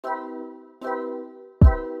Hey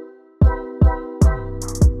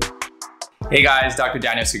guys, Dr.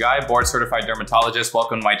 Daniel Sugai, board certified dermatologist.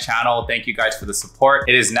 Welcome to my channel. Thank you guys for the support.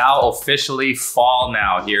 It is now officially fall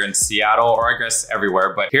now here in Seattle, or I guess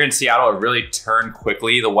everywhere, but here in Seattle, it really turned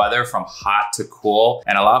quickly, the weather from hot to cool.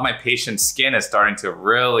 And a lot of my patients' skin is starting to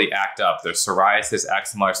really act up. Their psoriasis,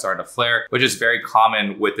 eczema are starting to flare, which is very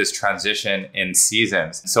common with this transition in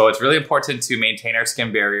seasons. So it's really important to maintain our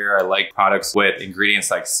skin barrier. I like products with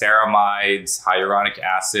ingredients like ceramides, hyaluronic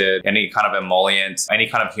acid, any kind of emollient, any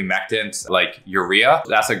kind of humectant, like urea.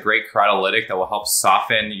 That's a great keratolytic that will help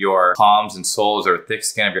soften your palms and soles or thick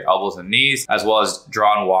skin of your elbows and knees, as well as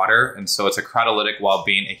draw in water. And so it's a keratolytic while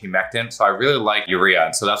being a humectant. So I really like urea.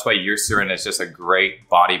 And so that's why Eucerin is just a great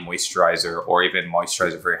body moisturizer, or even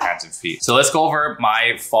moisturizer for your hands and feet. So let's go over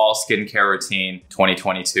my fall skincare routine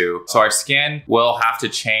 2022. So our skin will have to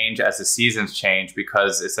change as the seasons change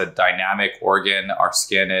because it's a dynamic organ, our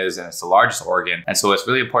skin is, and it's the largest organ. And so it's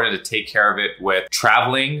really important to take care of it with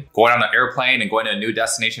traveling, going on an airplane and going to a new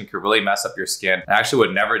destination could really mess up your skin. I actually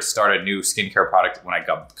would never start a new skincare product when I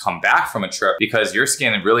come back from a trip, because your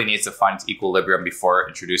skin really needs to find its equilibrium before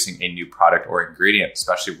introducing a new product or ingredient,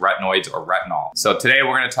 especially retinoids or retinol. So today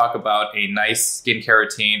we're going to talk about a nice skincare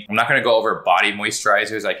routine. I'm not going to go over body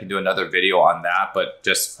moisturizers. I can do another video on that, but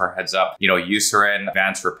just for heads up, Eucerin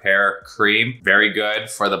Advanced Repair Cream, very good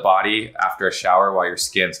for the body after a shower while your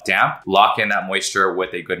skin's damp. Lock in that moisture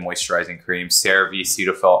with a good moisturizing cream. CeraVe,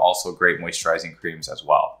 Cetaphil, also great moisturizing creams as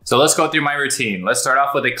well. So let's go through my routine. Let's start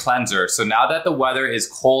off with a cleanser. So now that the weather is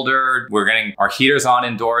colder, we're getting our heaters on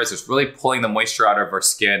indoors, it's really pulling the moisture out of our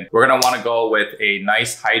skin. We're gonna wanna go with a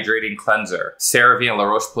nice hydrating cleanser. CeraVe and La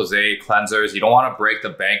Roche-Posay cleansers. You don't wanna break the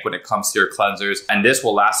bank when it comes to your cleansers, and this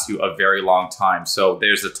will last you a very long time. So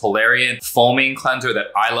there's the Tolerian foaming cleanser that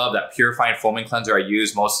I love, that purifying foaming cleanser I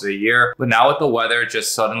use most of the year. But now with the weather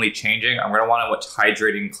just suddenly changing, I'm gonna want a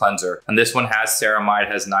hydrating cleanser. And this one has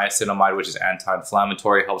ceramide, has niacinamide, which is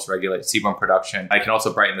anti-inflammatory, helps regulate sebum production. I can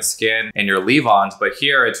also brighten the skin and your leave-ons, but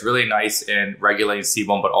here it's really nice in regulating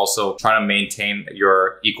sebum, but also trying to maintain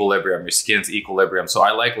your equilibrium, your skin's equilibrium. So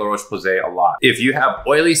I like La Roche-Posay a lot. If you have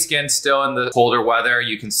oily skin still in the colder weather,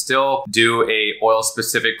 you can still do a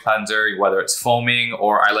oil-specific cleanser, whether it's foaming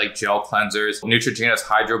or I like gel cleansers. Neutrogena's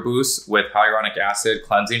Hydro Boost with hyaluronic acid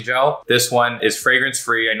cleansing gel. This one is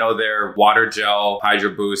fragrance-free. I know their water gel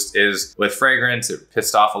Hydro Boost is with fragrance. It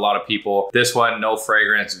pissed off a lot of people. This one, no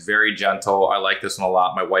fragrance, very gentle. I like this one a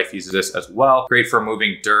lot. My wife uses this as well. Great for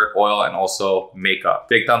removing dirt, oil, and also makeup.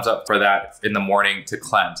 Big thumbs up for that in the morning to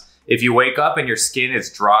cleanse. If you wake up and your skin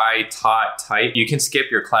is dry, taut, tight, you can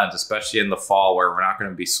skip your cleanse, especially in the fall where we're not going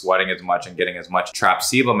to be sweating as much and getting as much trapped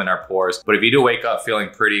sebum in our pores. But if you do wake up feeling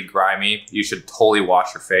pretty grimy, you should totally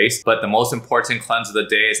wash your face. But the most important cleanse of the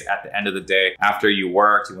day is at the end of the day. After you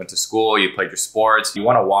worked, you went to school, you played your sports, you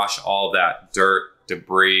want to wash all of that dirt,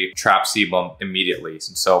 debris, trapped sebum immediately. And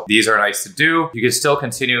so these are nice to do. You can still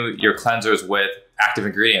continue your cleansers with active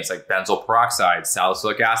ingredients like benzoyl peroxide,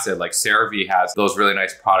 salicylic acid, like CeraVe has those really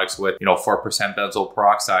nice products with 4% benzoyl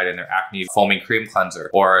peroxide in their acne foaming cream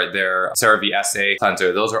cleanser, or their CeraVe SA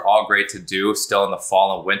cleanser. Those are all great to do still in the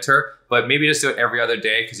fall and winter, but maybe just do it every other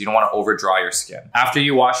day because you don't want to overdraw your skin. After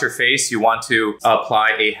you wash your face, you want to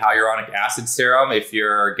apply a hyaluronic acid serum. If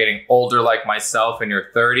you're getting older like myself in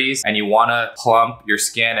your 30s and you want to plump your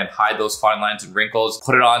skin and hide those fine lines and wrinkles,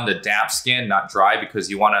 put it on the damp skin, not dry,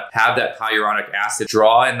 because you want to have that hyaluronic acid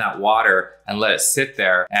draw in that water and let it sit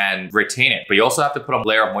there and retain it. But you also have to put a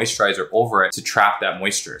layer of moisturizer over it to trap that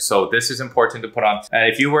moisture. So this is important to put on.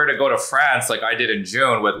 And if you were to go to France, like I did in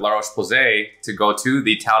June with La Roche-Posay, to go to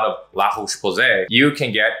the town of La Roche-Posay, you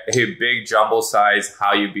can get a big jumbo size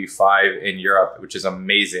HALU-B5 in Europe, which is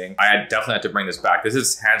amazing. I definitely have to bring this back. This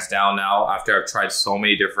is hands down now, after I've tried so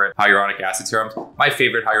many different hyaluronic acid serums, my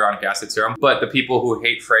favorite hyaluronic acid serum. But the people who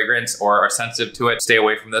hate fragrance or are sensitive to it, stay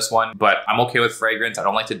away from this one. But I'm okay with fragrance. I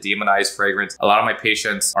don't like to demonize fragrance. A lot of my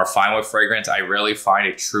patients are fine with fragrance. I rarely find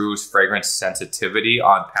a true fragrance sensitivity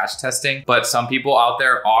on patch testing, but some people out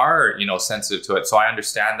there are, sensitive to it. So I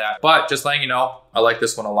understand that, but just letting you know, I like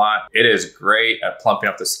this one a lot. It is great at plumping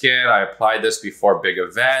up the skin. I applied this before big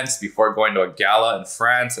events, before going to a gala in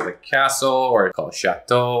France at a castle or called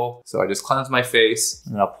Chateau. So I just cleanse my face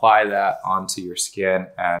and apply that onto your skin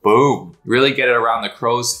and boom. Really get it around the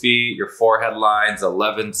crow's feet, your forehead lines, the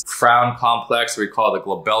 11th frown complex, we call it the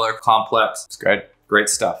glabellar complex. It's good. Great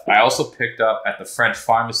stuff. I also picked up at the French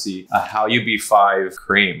pharmacy a HalUB5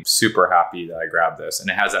 cream. Super happy that I grabbed this, and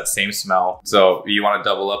it has that same smell. So if you want to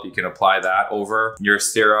double up, you can apply that over your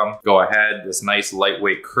serum. Go ahead, this nice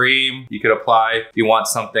lightweight cream you could apply. If you want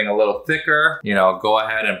something a little thicker, you know, go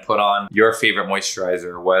ahead and put on your favorite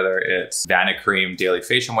moisturizer, whether it's Vanicream Daily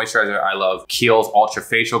Facial Moisturizer. I love Kiehl's Ultra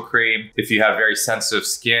Facial Cream. If you have very sensitive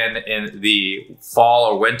skin in the fall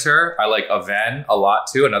or winter, I like Aven a lot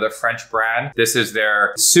too, another French brand. This is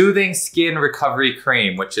their Soothing Skin Recovery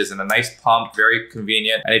Cream, which is in a nice pump, very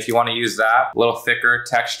convenient. And if you want to use that, a little thicker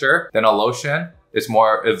texture than a lotion, it's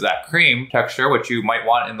more of that cream texture, which you might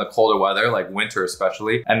want in the colder weather, like winter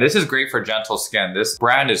especially. And this is great for gentle skin. This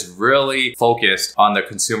brand is really focused on the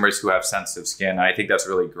consumers who have sensitive skin. And I think that's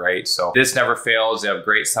really great. So this never fails. They have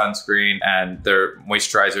great sunscreen, and their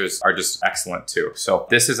moisturizers are just excellent too. So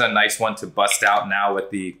this is a nice one to bust out now with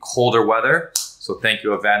the colder weather. So thank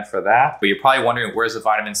you, Aven, for that. But you're probably wondering, where's the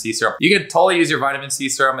vitamin C serum? You can totally use your vitamin C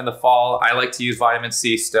serum in the fall. I like to use vitamin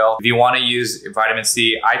C still. If you want to use vitamin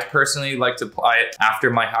C, I personally like to apply it after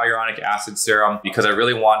my hyaluronic acid serum because I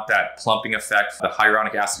really want that plumping effect, the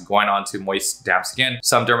hyaluronic acid going onto moist, damp skin.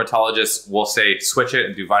 Some dermatologists will say, switch it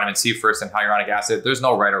and do vitamin C first and hyaluronic acid. There's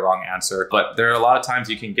no right or wrong answer, but there are a lot of times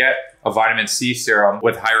you can get a vitamin C serum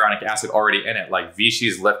with hyaluronic acid already in it, like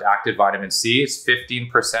Vichy's Lift Active Vitamin C. It's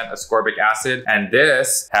 15% ascorbic acid, and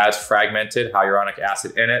this has fragmented hyaluronic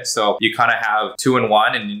acid in it. So you kind of have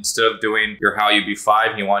 2-in-1, and instead of doing your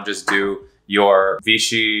HalUB5, you want to just do your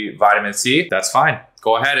Vichy Vitamin C, that's fine.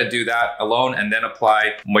 Go ahead and do that alone and then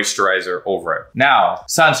apply moisturizer over it. Now,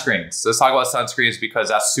 sunscreens. Let's talk about sunscreens because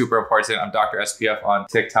that's super important. I'm Dr. SPF on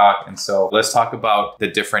TikTok. And so let's talk about the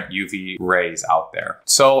different UV rays out there.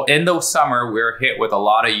 So in the summer, we're hit with a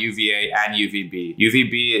lot of UVA and UVB.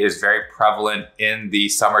 UVB is very prevalent in the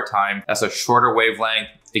summertime. That's a shorter wavelength.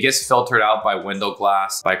 It gets filtered out by window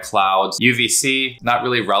glass, by clouds. UVC, not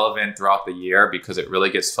really relevant throughout the year because it really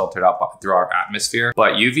gets filtered out through our atmosphere.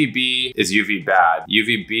 But UVB is UV bad.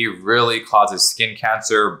 UVB really causes skin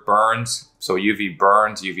cancer, burns. So UV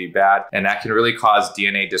burns, UV bad, and that can really cause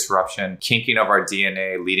DNA disruption, kinking of our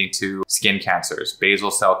DNA leading to skin cancers, basal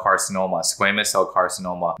cell carcinoma, squamous cell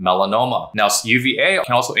carcinoma, melanoma. Now UVA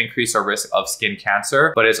can also increase our risk of skin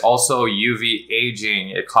cancer, but it's also UV aging.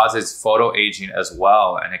 It causes photo aging as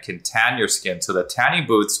well, and it can tan your skin. So the tanning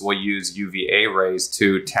booths will use UVA rays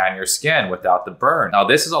to tan your skin without the burn. Now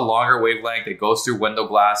this is a longer wavelength. It goes through window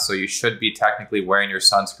glass, so you should be technically wearing your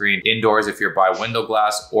sunscreen indoors if you're by window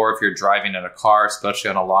glass or if you're driving in a car, especially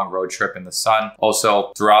on a long road trip in the sun.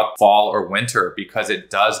 Also throughout fall or winter, because it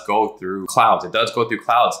does go through clouds. It does go through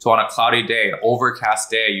clouds. So on a cloudy day, an overcast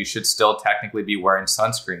day, you should still technically be wearing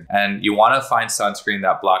sunscreen. And you want to find sunscreen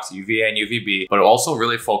that blocks UVA and UVB, but it also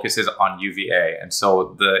really focuses on UVA. And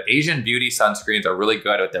so the Asian beauty sunscreens are really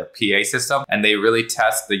good at their PA system, and they really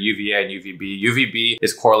test the UVA and UVB. UVB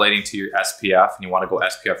is correlating to your SPF, and you want to go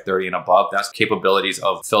SPF 30 and above. That's capabilities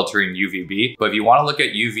of filtering UVB. But if you want to look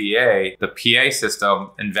at UVA, the PA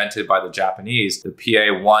system invented by the Japanese, the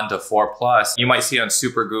PA 1 to 4+, you might see on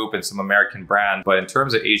Supergoop and some American brand, but in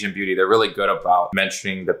terms of Asian beauty, they're really good about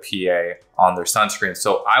mentioning the PA on their sunscreen.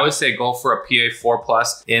 So I would say go for a PA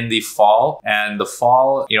 4+ in the fall. And the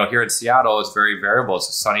fall, you know, here in Seattle, it's very variable. It's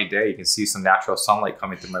a sunny day. You can see some natural sunlight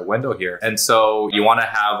coming through my window here. And so you want to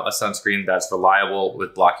have a sunscreen that's reliable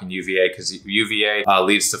with blocking UVA, because UVA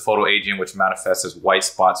leads to photoaging, which manifests as white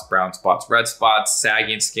spots, brown spots, red spots,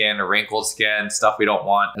 sagging skin, wrinkled skin, stuff we don't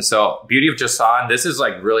want. And so Beauty of Joseon, this is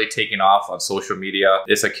like really taking off on social media.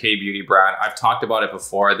 It's a K-beauty brand. I've talked about it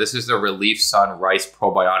before. This is the Relief Sun Rice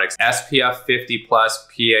Probiotics, SPF 50+, PA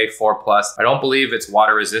 4+. I don't believe it's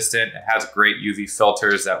water resistant. It has great UV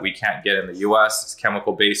filters that we can't get in the US. It's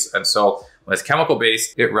chemical based. And so when it's chemical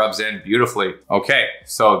based, it rubs in beautifully. Okay,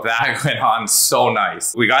 so that went on so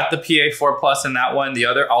nice. We got the PA 4+ in that one. The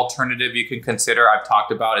other alternative you can consider, I've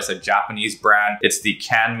talked about, is a Japanese brand. It's the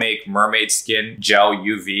Can Make Mermaid Skin Gel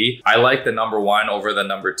UV. I like the #1 over the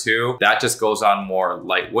 #2. That just goes on more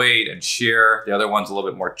lightweight and sheer. The other one's a little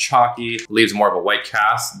bit more chalky, leaves more of a white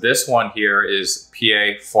cast. This one here is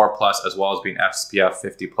PA 4+ as well as being SPF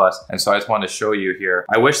 50+. And so I just wanted to show you here.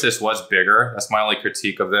 I wish this was bigger. That's my only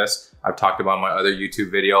critique of this. I've talked about in my other YouTube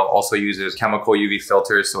video. Also uses chemical UV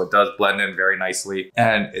filters, so it does blend in very nicely.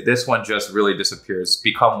 And this one just really disappears. It's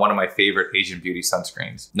become one of my favorite Asian beauty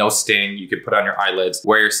sunscreens. No sting, you could put on your eyelids,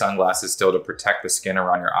 wear your sunglasses still to protect the skin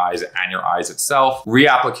around your eyes and your eyes itself.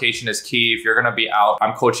 Reapplication is key. If you're gonna be out,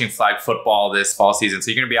 I'm coaching flag football this fall season, so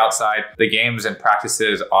you're gonna be outside. The games and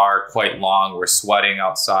practices are quite long. We're sweating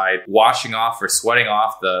outside, washing off or sweating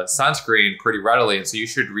off the sunscreen pretty readily. And so you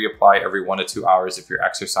should reapply every 1 to 2 hours if you're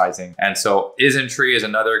exercising. And so Isntree is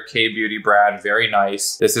another K-beauty brand, very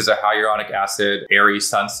nice. This is a hyaluronic acid airy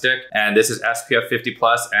sun stick, and this is SPF 50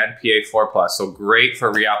 plus and PA4 plus. So great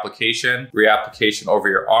for reapplication over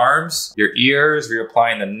your arms, your ears,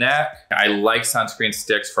 reapplying the neck. I like sunscreen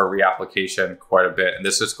sticks for reapplication quite a bit. And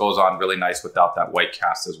this just goes on really nice without that white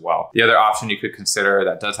cast as well. The other option you could consider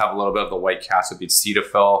that does have a little bit of the white cast would be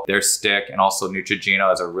Cetaphil, their stick, and also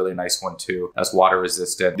Neutrogena is a really nice one too. That's water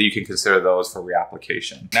resistant. You can consider those for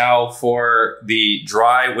reapplication. Now for the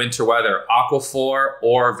dry winter weather, Aquaphor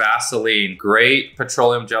or Vaseline. Great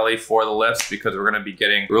petroleum jelly for the lips because we're gonna be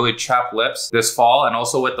getting really chapped lips this fall. And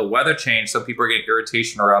also with the weather change, some people are getting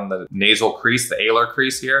irritation around the nasal crease, the alar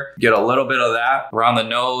crease here. Get a little bit of that around the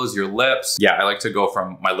nose, your lips. Yeah, I like to go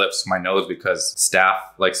from my lips to my nose because staph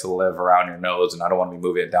likes to live around your nose and I don't want to be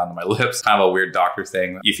moving it down to my lips. Kind of a weird doctor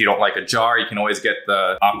thing. If you don't like a jar, you can always get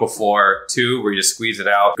the Aquaphor tube where you just squeeze it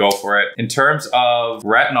out, go for it. In terms of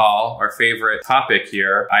retinol, our favorite topic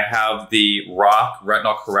here, I have the ROC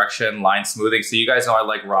Retinol Correction Line Smoothing. So you guys know I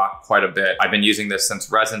like ROC quite a bit. I've been using this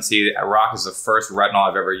since residency. ROC is the first retinol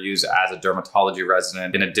I've ever used as a dermatology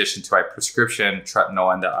resident, in addition to my prescription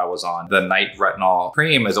tretinoin that I was on. The night retinol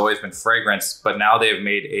cream has always been fragrance, but now they've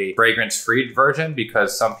made a fragrance-free version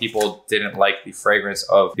because some people didn't like the fragrance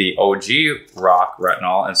of the OG ROC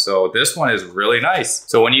retinol. And so this one is really nice.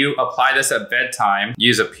 So when you apply this at bedtime,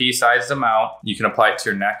 use a pea-sized amount. You can apply it to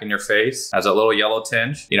your neck and your face as a little yellow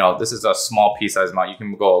tinge. You know, this is a small pea-sized amount. You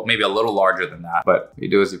can go maybe a little larger than that. But what you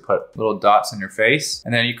do is you put little dots on your face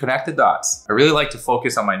and then you connect the dots. I really like to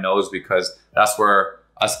focus on my nose because that's where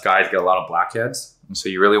us guys get a lot of blackheads. And so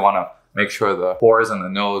you really want to make sure the pores on the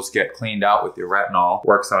nose get cleaned out with your retinol.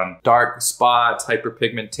 Works on dark spots,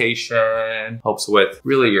 hyperpigmentation, helps with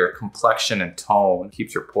really your complexion and tone,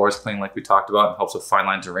 keeps your pores clean like we talked about, and helps with fine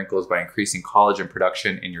lines and wrinkles by increasing collagen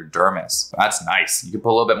production in your dermis. That's nice. You can put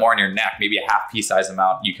a little bit more on your neck, maybe a half pea-size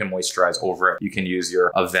amount. You can moisturize over it. You can use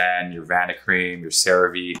your Aven, your Vanicream, your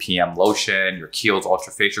CeraVe PM lotion, your Kiehl's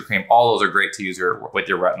Ultra Facial Cream. All those are great to use with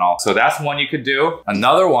your retinol. So that's one you could do.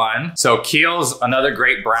 Another one, so Kiehl's, another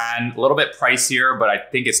great brand, a little bit pricier, but I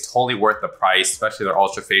think it's totally worth the price, especially their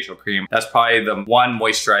Ultra Facial Cream. That's probably the one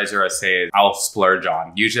moisturizer I say I'll splurge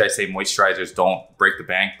on. Usually I say moisturizers don't break the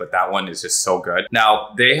bank, but that one is just so good.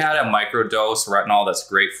 Now, they had a microdose retinol that's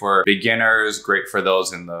great for beginners, great for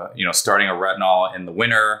those in the, starting a retinol in the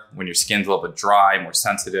winter when your skin's a little bit dry, more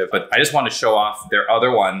sensitive. But I just want to show off their other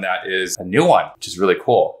one that is a new one, which is really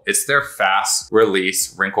cool. It's their fast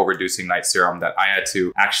release wrinkle reducing night serum that I had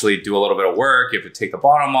to actually do a little bit of work. You have to take the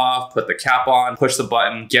bottom off, put the cap on, push the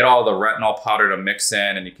button, get all the retinol powder to mix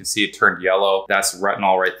in, and you can see it turned yellow. That's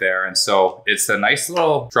retinol right there. And so it's a nice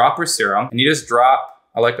little dropper serum, and you just drop,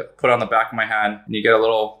 I like to put it on the back of my hand, and you get a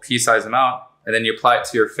little pea-sized amount, and then you apply it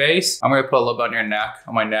to your face. I'm gonna put a little bit on your neck,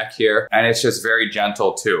 on my neck here, and it's just very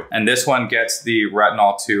gentle too. And this one gets the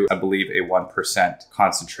retinol to, I believe, a 1%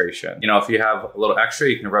 concentration. If you have a little extra,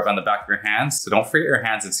 you can rub on the back of your hands. So don't forget your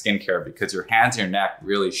hands in skincare because your hands and your neck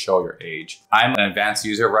really show your age. I'm an advanced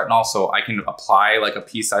user of retinol, so I can apply like a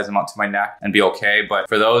pea-sized amount to my neck and be okay. But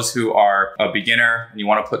for those who are a beginner and you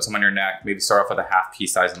wanna put some on your neck, maybe start off with a half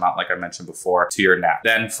pea-sized amount, like I mentioned before, to your neck.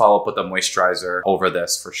 Then follow up with a moisturizer over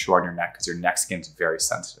this for sure on your neck because your neck skin's very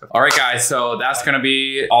sensitive. All right, guys, so that's gonna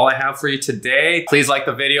be all I have for you today. Please like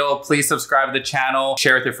the video, please subscribe to the channel,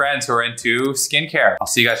 share with your friends who are into skincare. I'll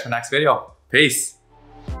see you guys for the next video. Peace.